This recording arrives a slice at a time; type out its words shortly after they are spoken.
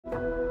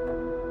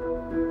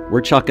We're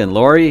Chuck and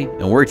Lori,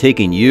 and we're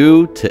taking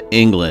you to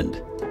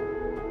England.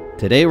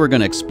 Today we're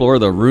going to explore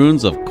the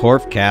ruins of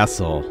Corfe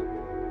Castle.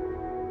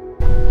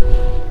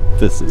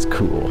 This is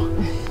cool.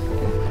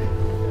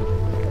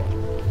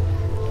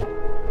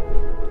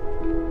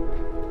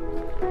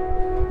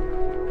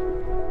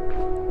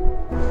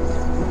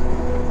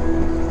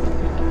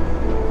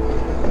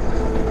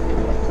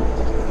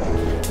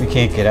 We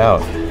can't get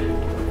out.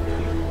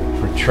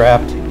 We're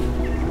trapped.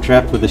 We're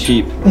trapped with the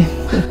sheep.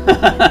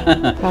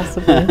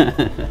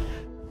 Possibly.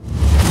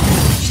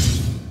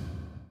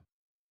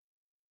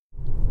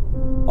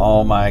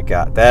 Oh my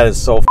god, that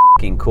is so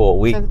fucking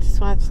cool.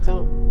 Just watch,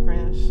 don't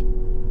crash.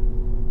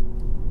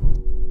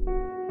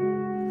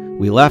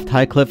 We left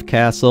Highcliffe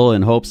Castle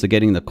in hopes of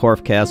getting to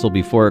Corfe Castle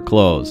before it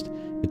closed.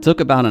 It took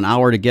about an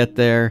hour to get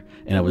there,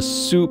 and I was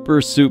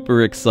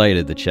super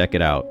excited to check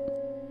it out.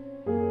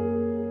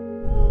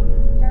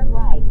 Turn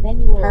right,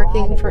 then you will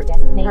Parking for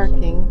Castle,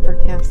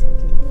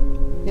 dude.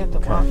 You have to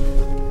walk.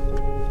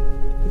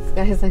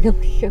 This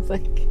guy's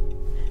like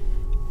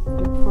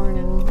pouring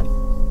in.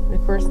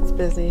 Of course, it's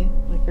busy,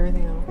 like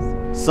everything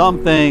else.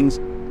 Some things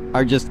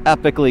are just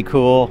epically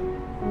cool,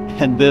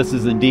 and this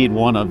is indeed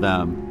one of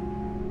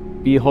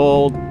them.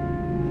 Behold,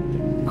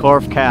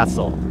 Corfe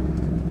Castle.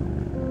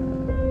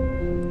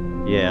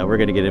 Yeah, we're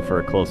gonna get in for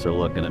a closer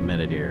look in a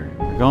minute here.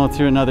 We're going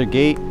through another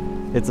gate.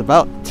 It's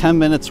about 10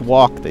 minutes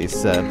walk, they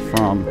said,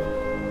 from,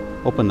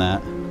 open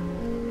that.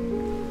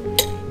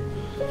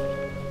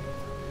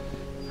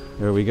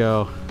 There we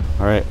go.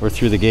 All right, we're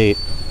through the gate.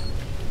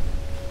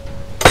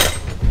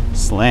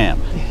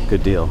 Slam.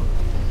 Good deal.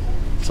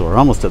 So we're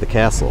almost to the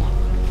castle.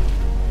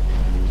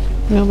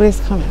 Nobody's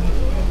coming.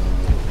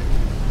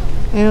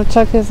 I know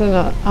Chuck is in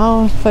a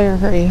all-fire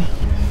hurry.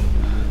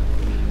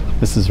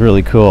 This is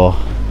really cool.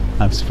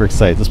 I'm super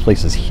excited. This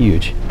place is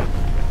huge.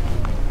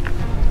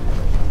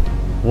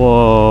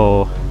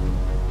 Whoa.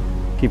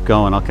 Keep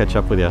going. I'll catch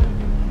up with you.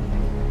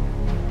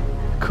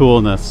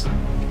 Coolness.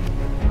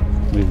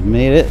 We've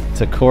made it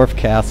to Corfe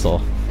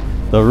Castle.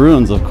 The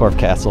ruins of Corfe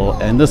Castle,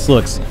 and this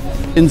looks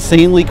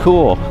insanely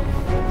cool.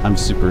 I'm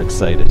super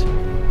excited.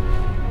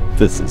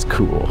 This is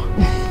cool.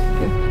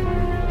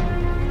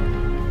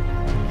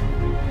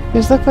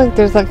 There's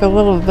like a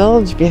little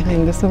village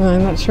behind us, and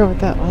I'm not sure what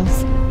that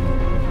was.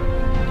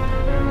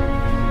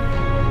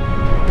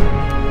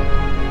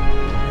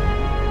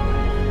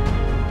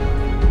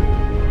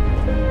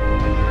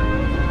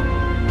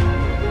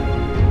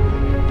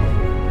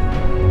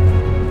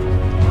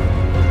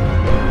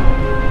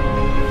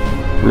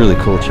 Really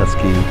cool chess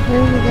game.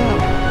 Here we go.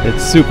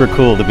 It's super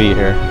cool to be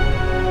here.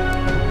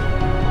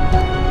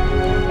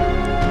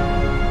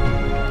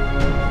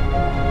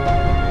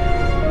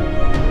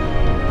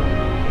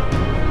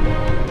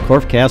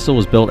 Corfe Castle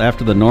was built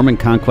after the Norman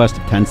conquest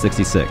of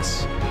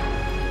 1066.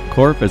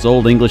 Corfe is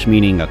Old English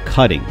meaning a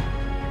cutting.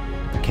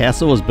 The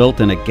castle was built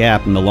in a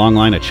gap in the long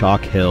line of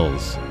chalk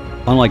hills.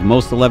 Unlike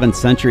most 11th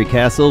century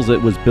castles, it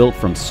was built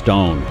from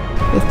stone.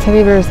 It's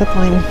teddy bear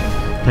zipline.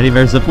 Teddy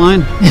bear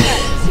zipline?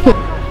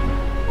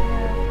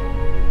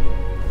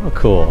 Oh,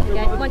 cool.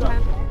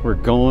 We're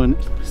going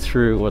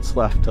through what's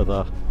left of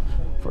the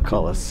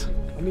portcullis.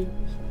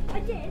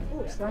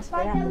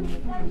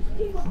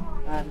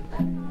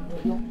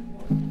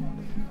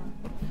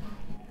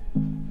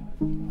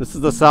 This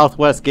is the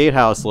southwest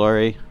gatehouse,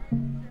 Lori.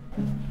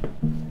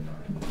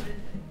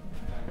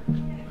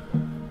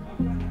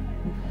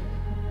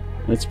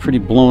 It's pretty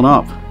blown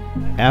up.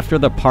 After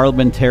the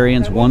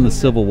parliamentarians won the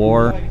Civil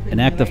War, an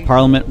act of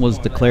parliament was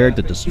declared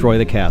to destroy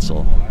the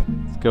castle.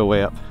 Let's go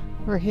way up.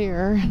 We're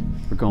here.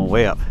 We're going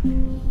way up.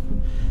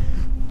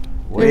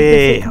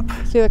 Way up.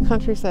 See the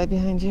countryside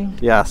behind you?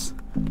 Yes.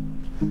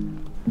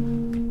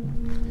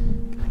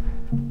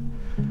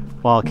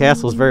 While the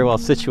castle is very well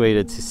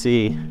situated to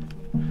see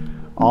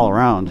all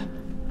around.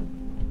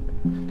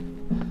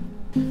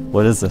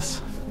 What is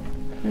this?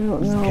 I don't know.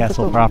 Is the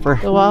castle proper?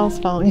 The wall's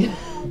falling.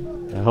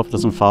 I hope it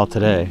doesn't fall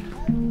today.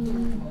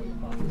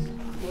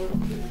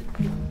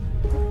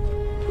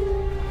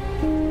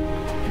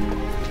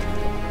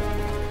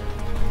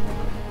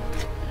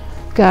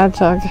 God,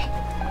 Chuck.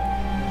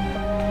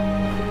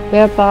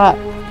 Bad thought.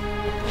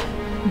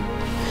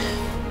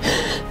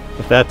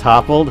 If that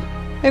toppled,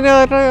 I know,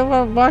 I don't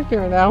want to walk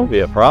here now. it'd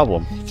be a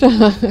problem.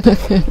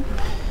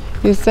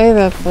 You say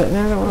that, but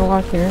now I don't want to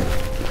walk here.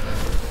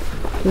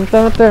 We've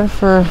been up there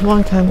for a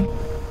long time.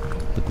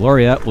 The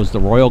Gloriette was the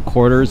royal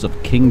quarters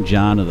of King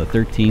John of the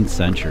 13th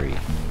century.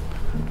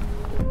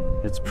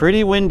 It's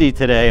pretty windy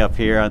today up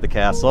here at the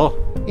castle.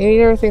 You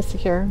need everything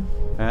secure.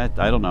 I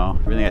don't know.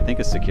 Everything I think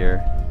is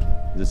secure.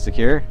 Is it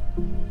secure?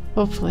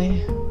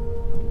 Hopefully.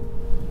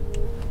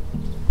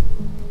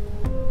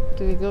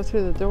 Do we go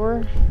through the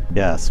door?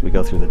 Yes, we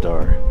go through the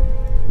door.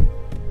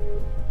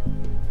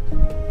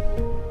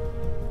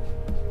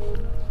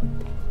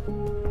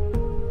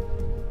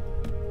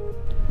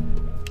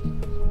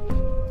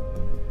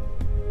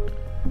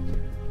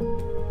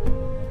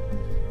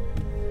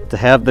 To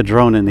have the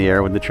drone in the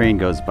air when the train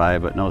goes by,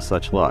 but no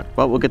such luck.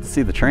 But we'll get to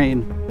see the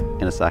train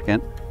in a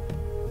second.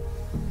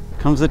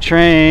 Comes the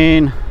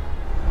train.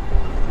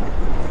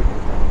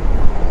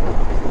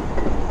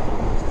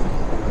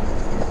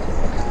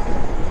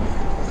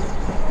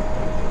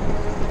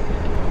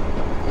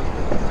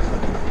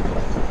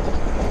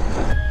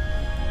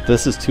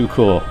 This is too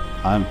cool.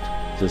 I'm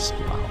just,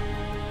 wow.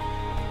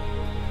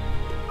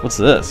 What's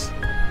this?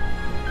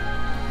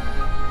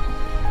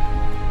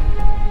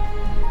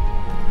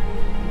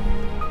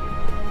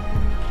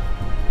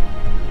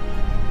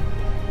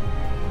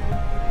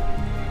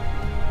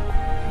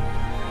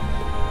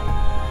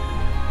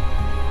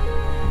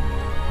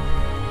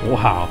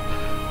 Wow,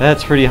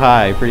 that's pretty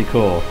high, pretty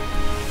cool.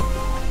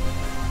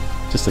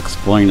 Just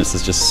exploring this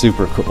is just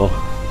super cool.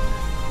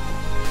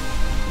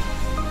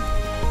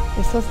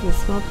 There's supposed to be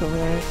smoke over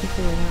there. I can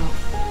figure it out.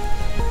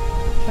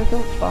 If I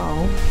don't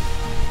fall.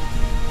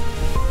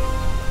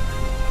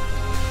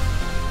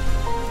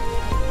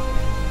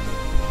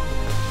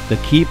 The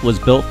keep was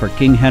built for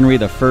King Henry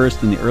I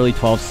in the early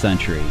 12th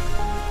century.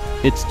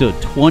 It stood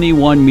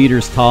 21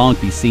 meters tall and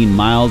could be seen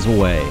miles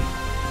away.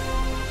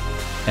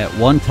 At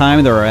one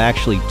time, there were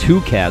actually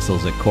 2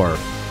 castles at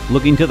Corfe.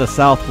 Looking to the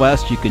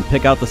southwest, you can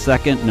pick out the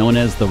second, known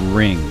as the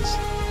Rings.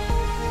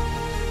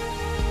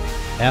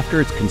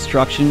 After its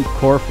construction,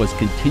 Corfe was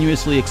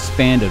continuously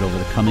expanded over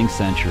the coming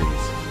centuries.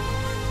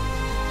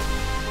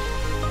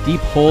 Deep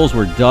holes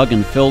were dug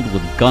and filled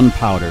with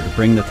gunpowder to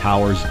bring the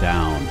towers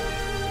down.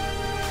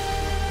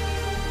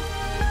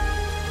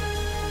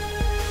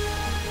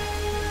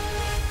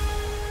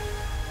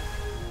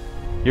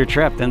 You're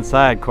trapped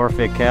inside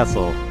Corfe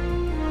Castle.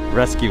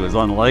 Rescue is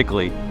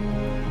unlikely.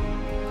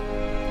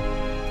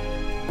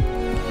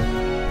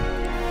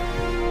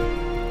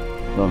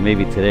 Well,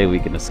 maybe today we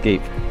can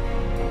escape.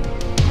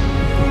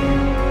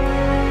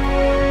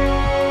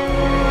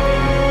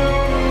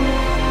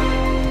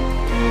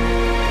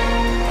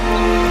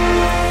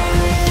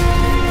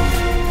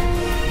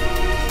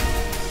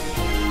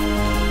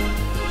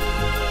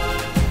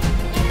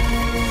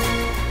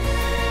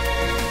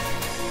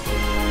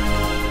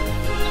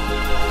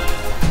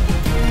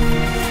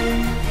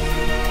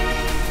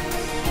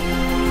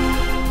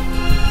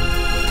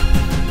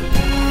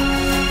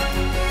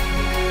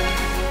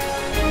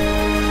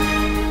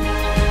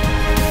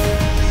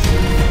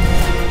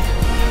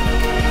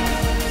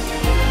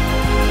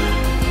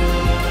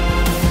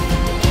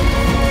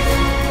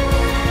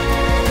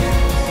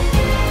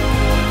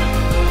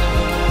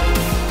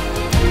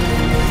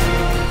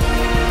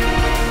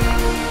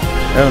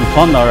 Having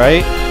fun though,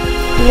 right?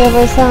 Yeah,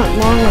 but it's not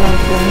long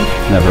enough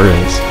then. Never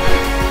is.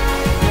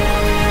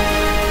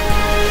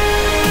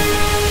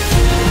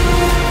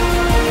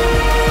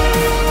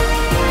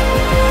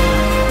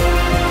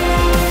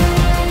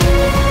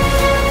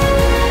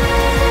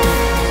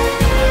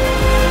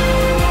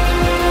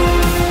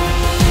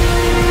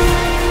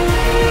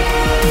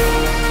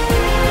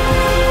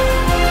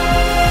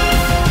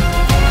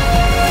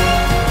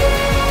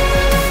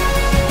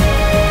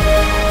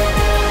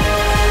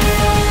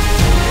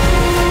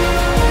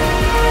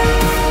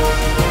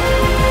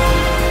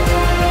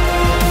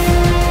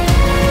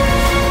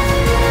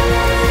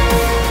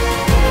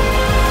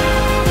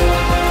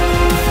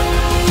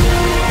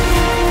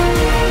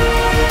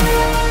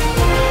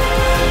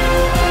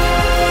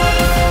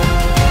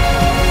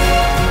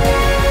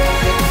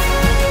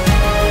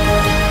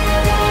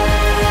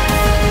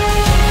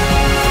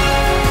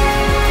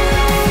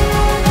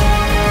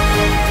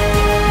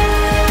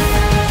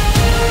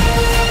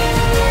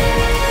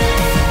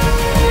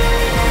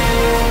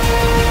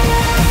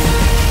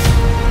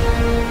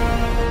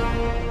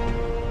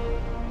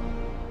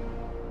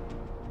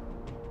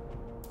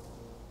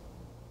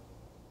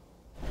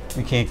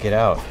 We can't get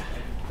out.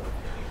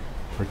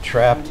 We're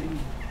trapped.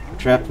 We're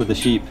trapped with the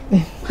sheep.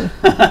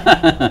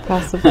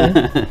 Possibly.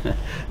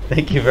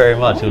 Thank you very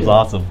much. It was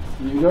awesome.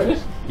 You enjoyed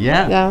it?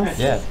 Yeah. Yes.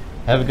 Yeah.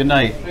 Have a good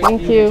night.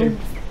 Thank you.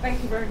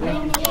 Thank you very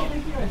much.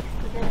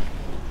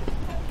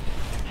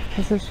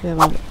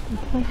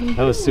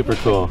 That was super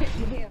cool.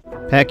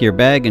 Pack your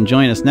bag and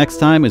join us next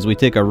time as we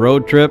take a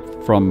road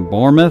trip from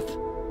Bournemouth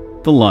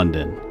to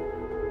London.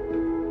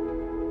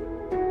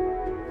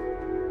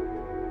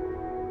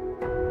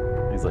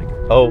 He's like,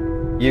 oh,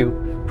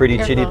 you, pretty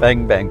chitty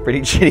bang bang,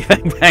 pretty chitty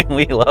bang bang,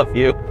 we love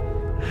you.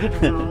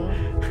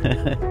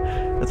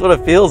 That's what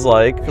it feels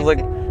like. It feels like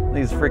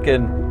these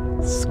freaking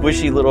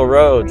squishy little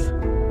roads.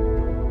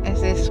 I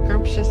say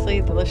scrumptiously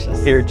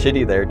delicious. Here,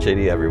 chitty, there,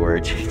 chitty, everywhere,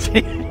 chitty,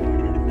 chitty.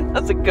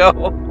 How's it go?